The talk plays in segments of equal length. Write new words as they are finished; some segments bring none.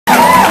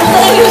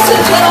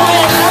and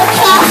gentlemen, our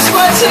cast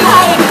for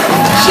tonight,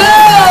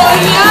 Joe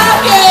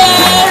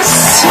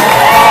Yankis,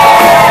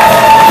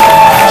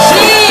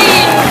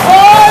 Gene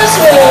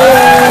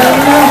Borzin,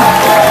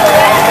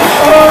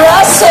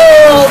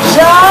 Russell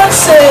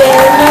Johnson,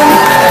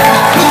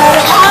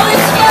 and Alex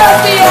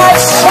Murphy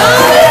as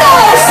Johnny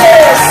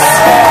Moses.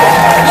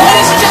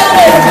 Ladies and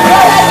gentlemen,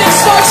 our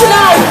headlines for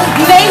tonight,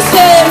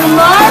 Nathan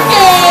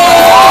Marcus,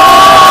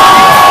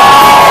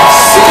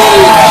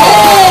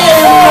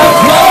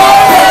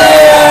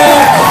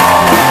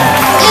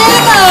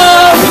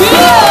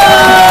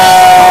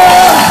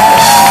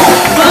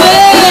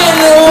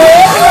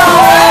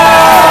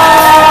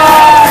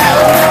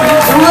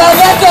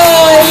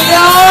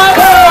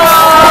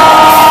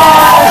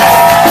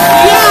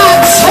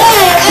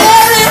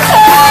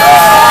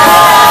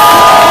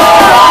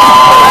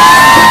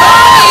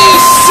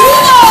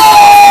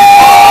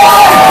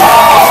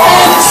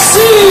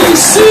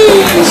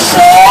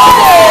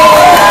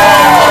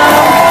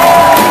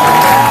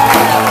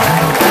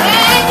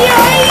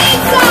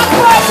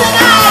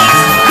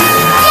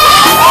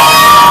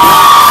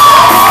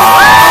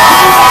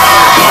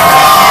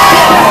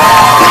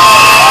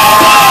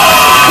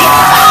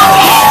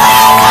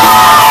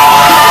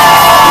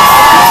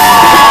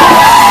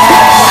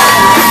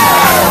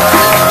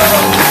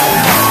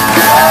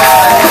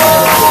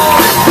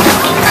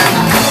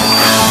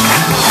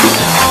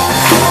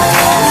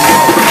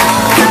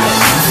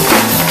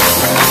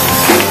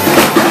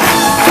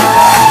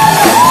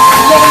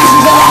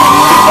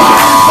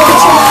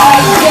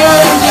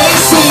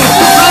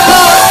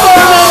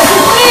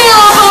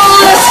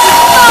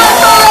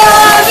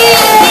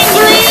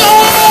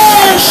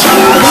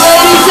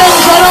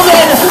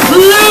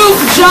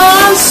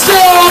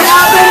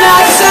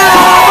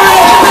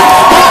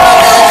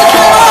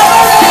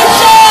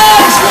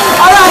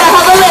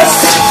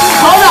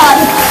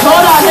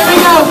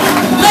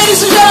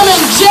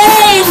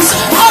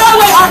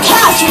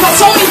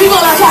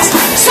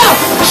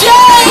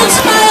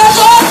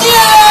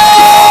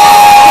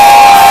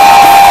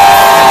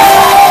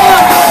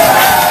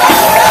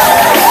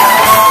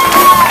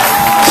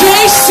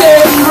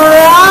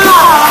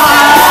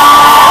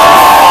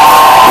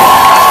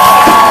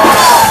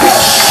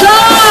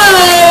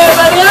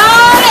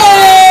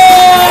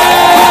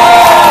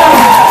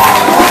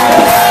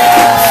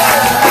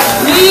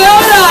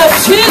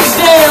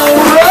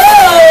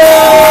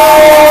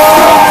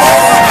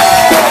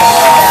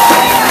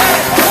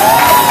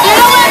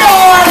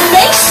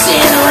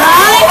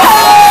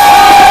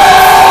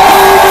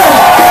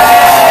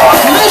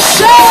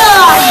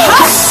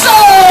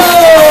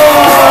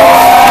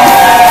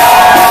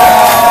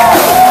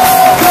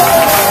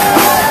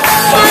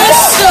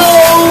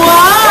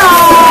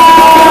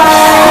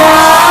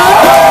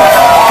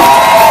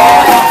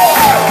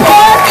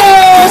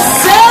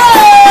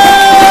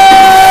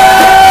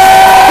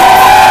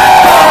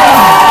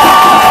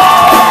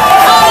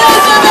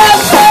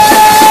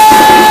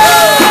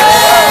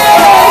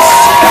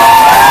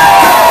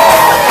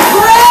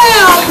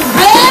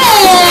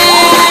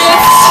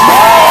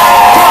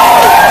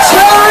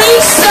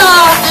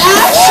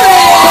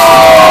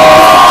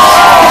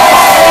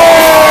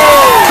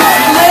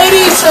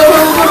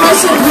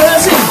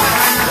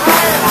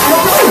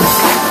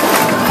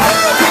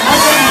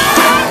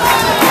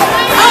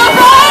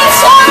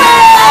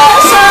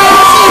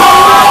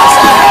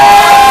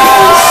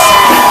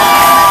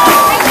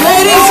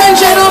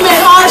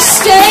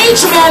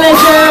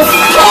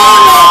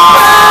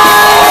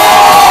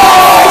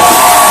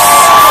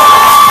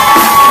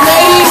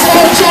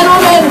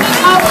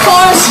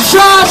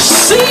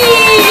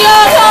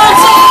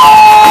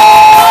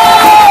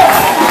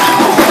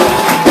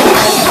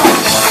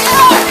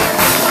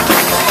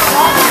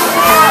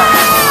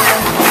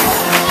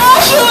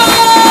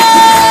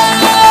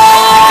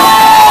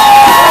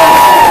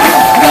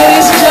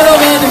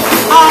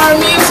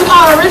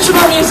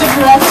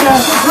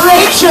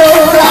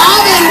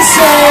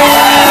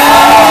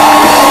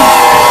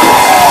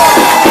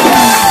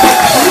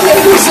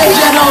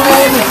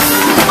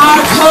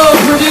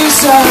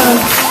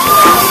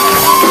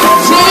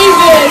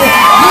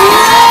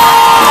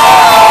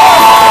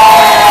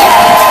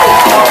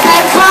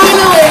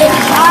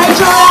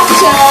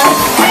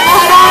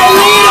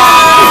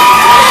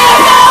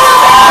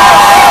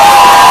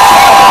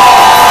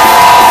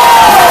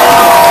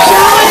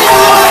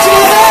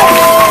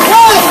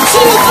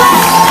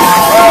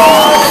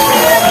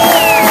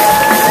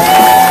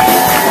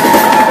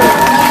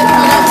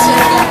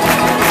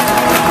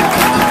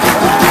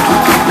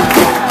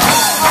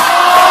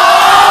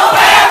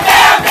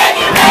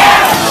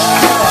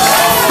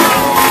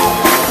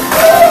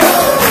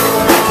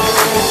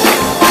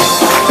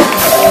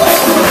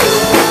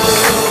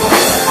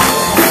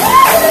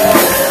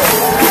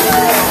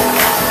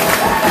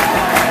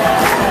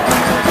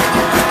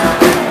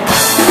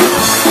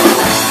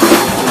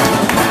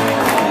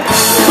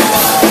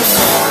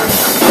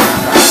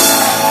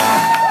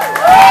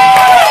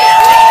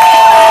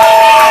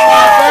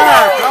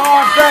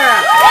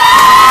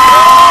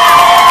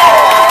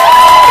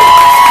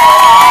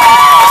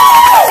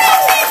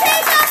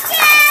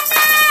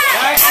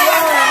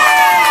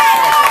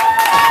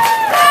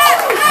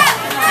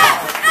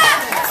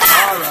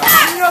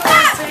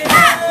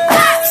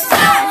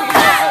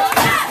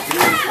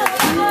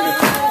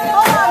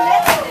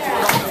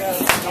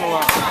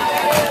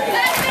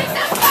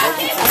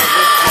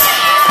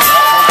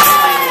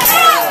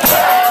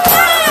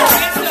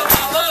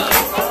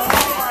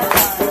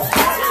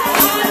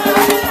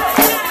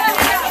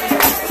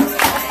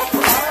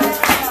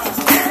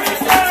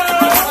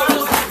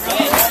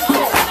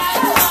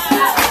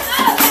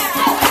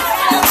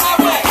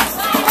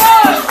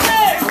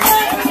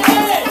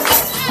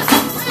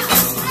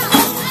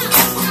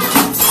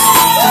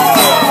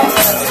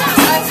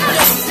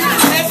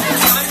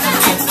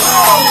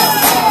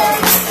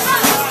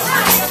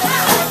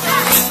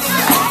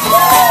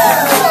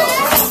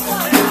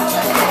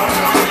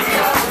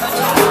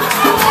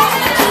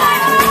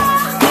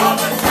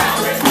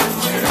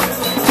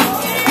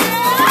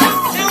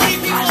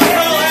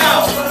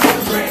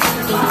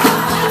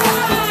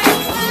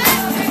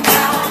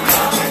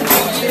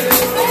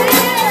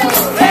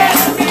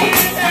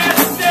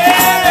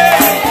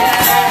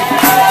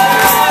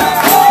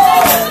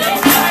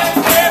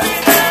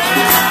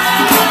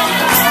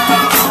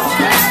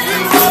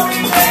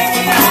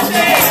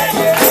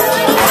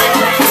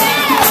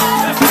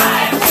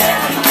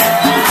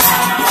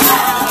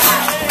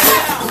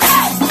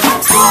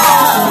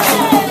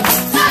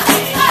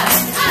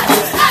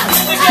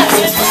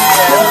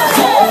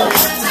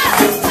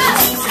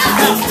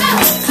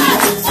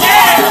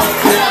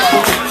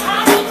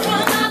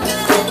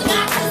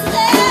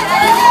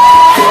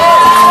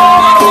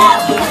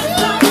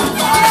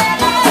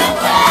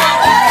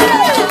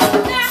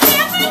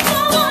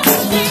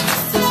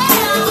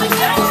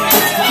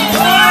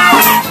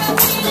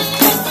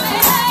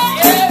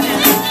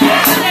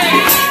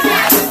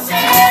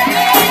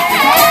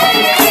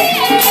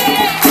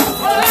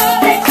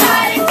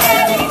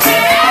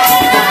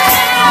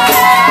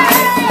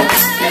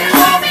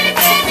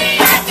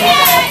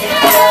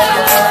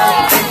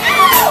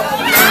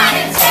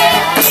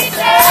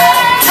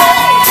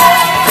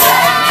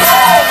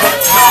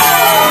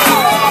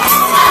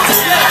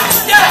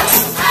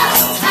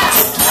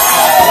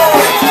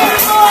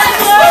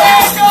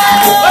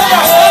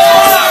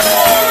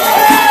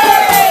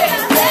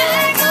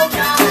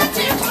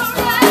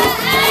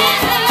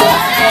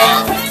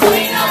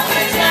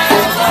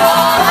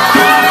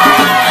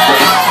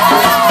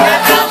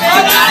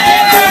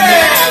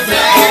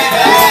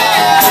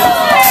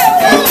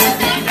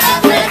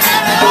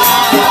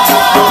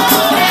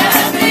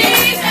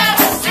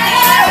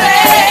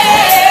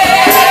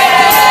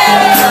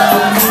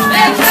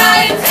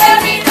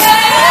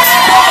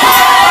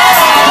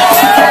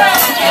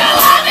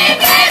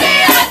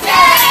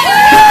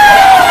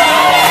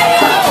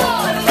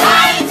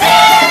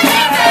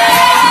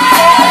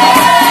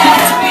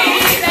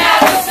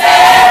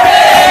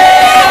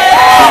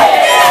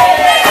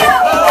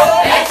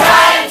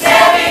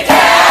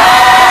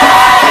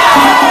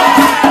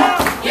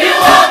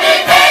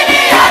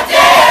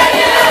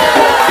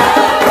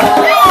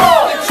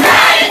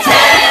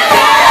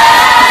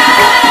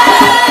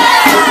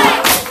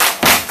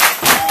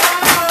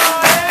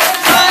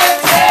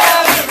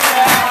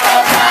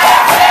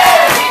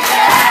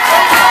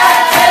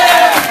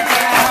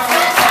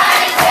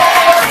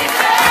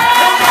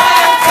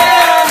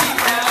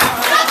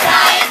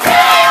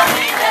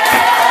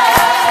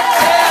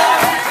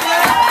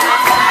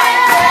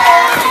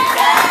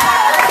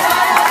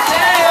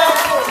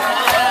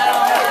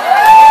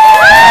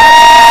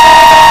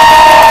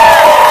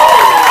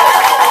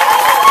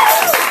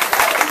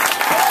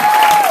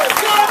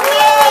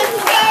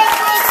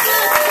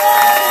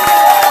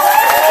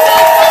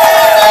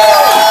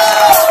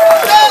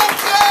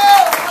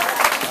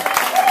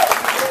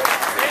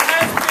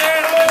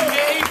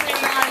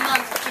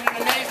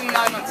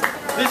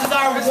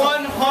 our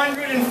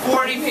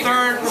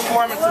 143rd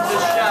performance of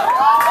this show.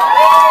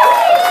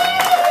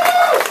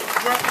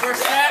 We're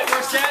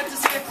sad to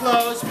see it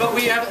close, but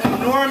we have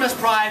enormous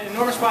pride in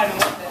what the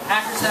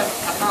actors have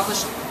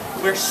accomplished.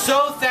 We're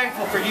so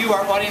thankful for you,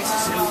 our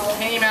audiences, who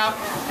came out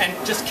and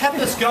just kept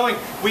us going.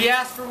 We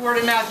asked for word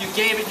of mouth, you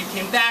gave it, you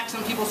came back.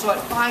 Some people saw it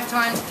 5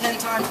 times, 10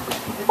 times.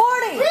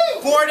 40!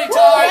 40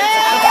 times!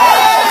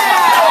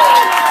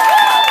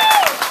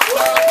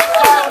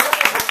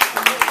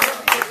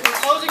 We're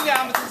closing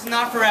down, but this is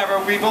not forever.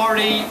 We've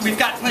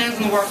got plans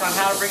in the works on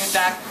how to bring it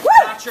back.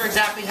 Not sure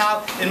exactly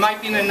how. It might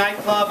be in a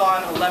nightclub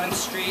on 11th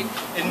Street.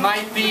 It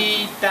might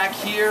be back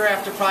here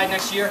after Pride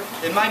next year.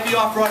 It might be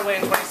off Broadway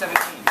in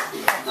 2017.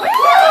 My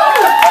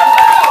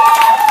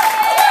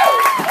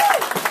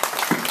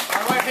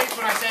wife hates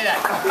when I say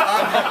that.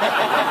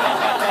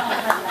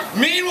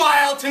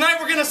 Meanwhile, tonight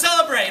we're going to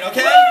celebrate,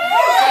 okay?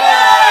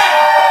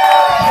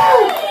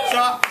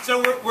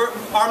 So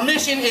our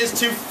mission is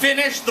to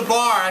finish the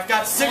bar. I've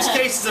got 6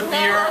 cases of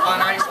beer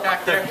on ice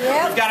back there.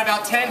 We've got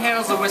about 10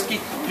 handles of whiskey.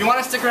 If you want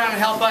to stick around and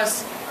help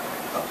us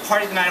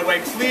party the night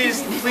away,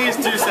 please do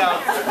so.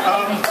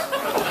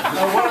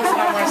 What else did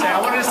I want to say? I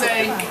wanted to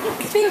say,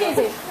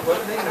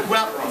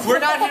 well, we're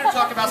not here to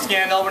talk about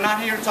Scandal, we're not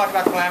here to talk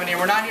about Calamity,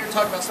 we're not here to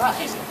talk about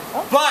Speakeasy.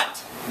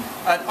 But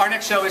our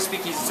next show is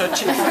Speakeasy, so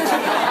check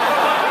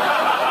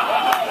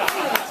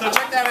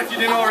that out if you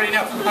didn't already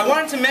know. I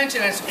wanted to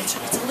mention, it's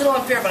a little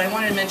unfair, but I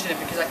wanted to mention it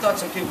because I thought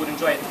some people would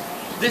enjoy it.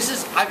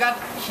 I've got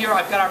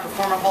our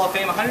Performer Hall of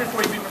Fame,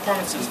 143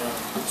 performances.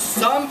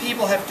 Some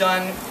people have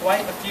done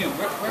quite a few.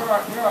 Where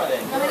are they?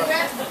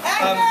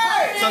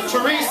 So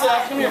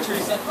Teresa, come here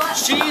Teresa.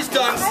 She's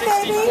done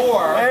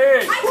 64.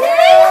 Hey! I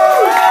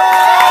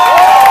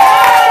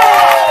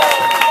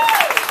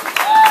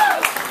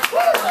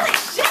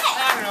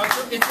don't know,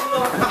 it's a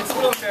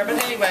little unfair, but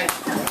anyway,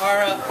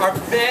 our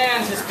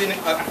band has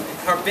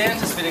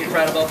been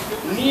incredible.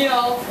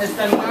 Neil has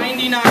done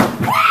 99.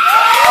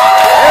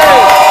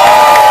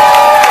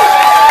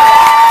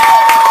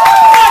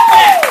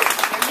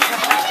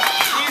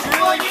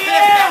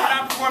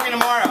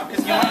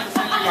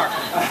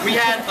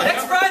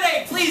 Next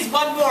Friday, please,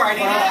 one more. I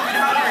need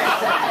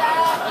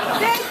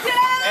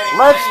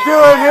Let's do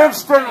an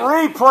instant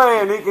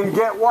replay and he can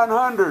get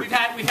 100. We've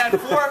had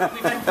four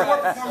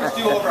performers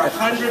do over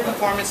 100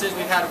 performances.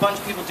 We've had a bunch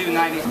of people do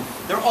 90.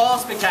 They're all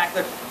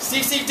spectacular.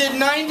 Cece did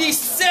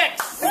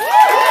 96.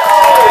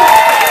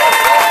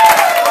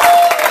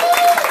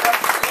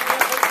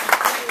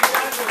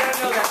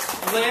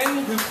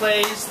 Lynn, who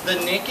plays the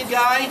naked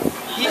guy,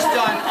 he's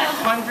done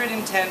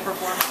 110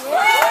 performances.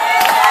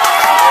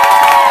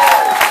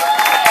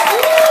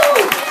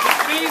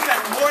 Which means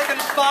that more than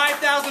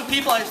 5,000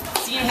 people have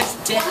seen his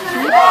dick.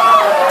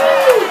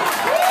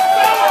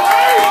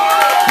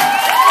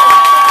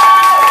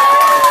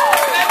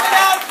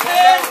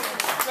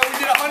 So we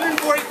did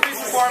 143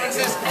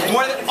 performances.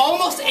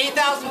 Almost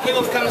 8,000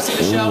 people have come to see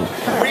the show.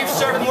 We've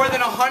served more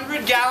than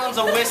 100 gallons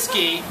of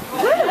whiskey.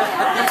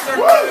 We've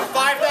served more than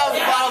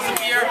 5,000 bottles of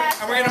beer,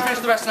 and we're going to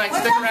finish the rest tonight.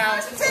 Stick around.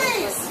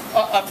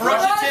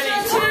 Ferocious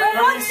Titties.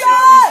 We still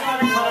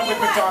haven't caught up with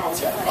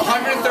McDonald's yet.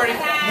 130,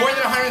 more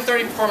than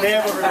 130 performances. They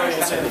have over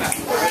 90 cities.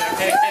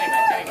 Anyway.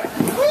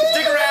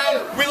 Stick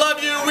around. We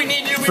love you. We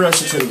need you.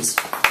 Ferocious Titties.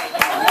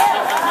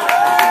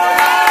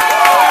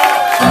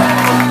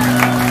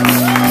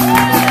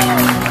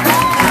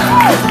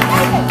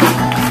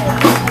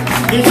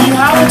 If you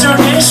have a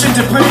donation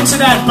to put into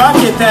that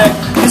bucket that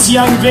this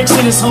young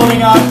vixen is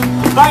holding up,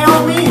 by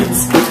all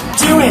means,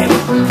 do it.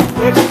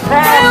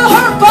 Fill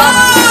her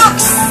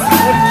box!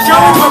 Go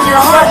with what your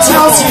heart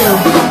tells you.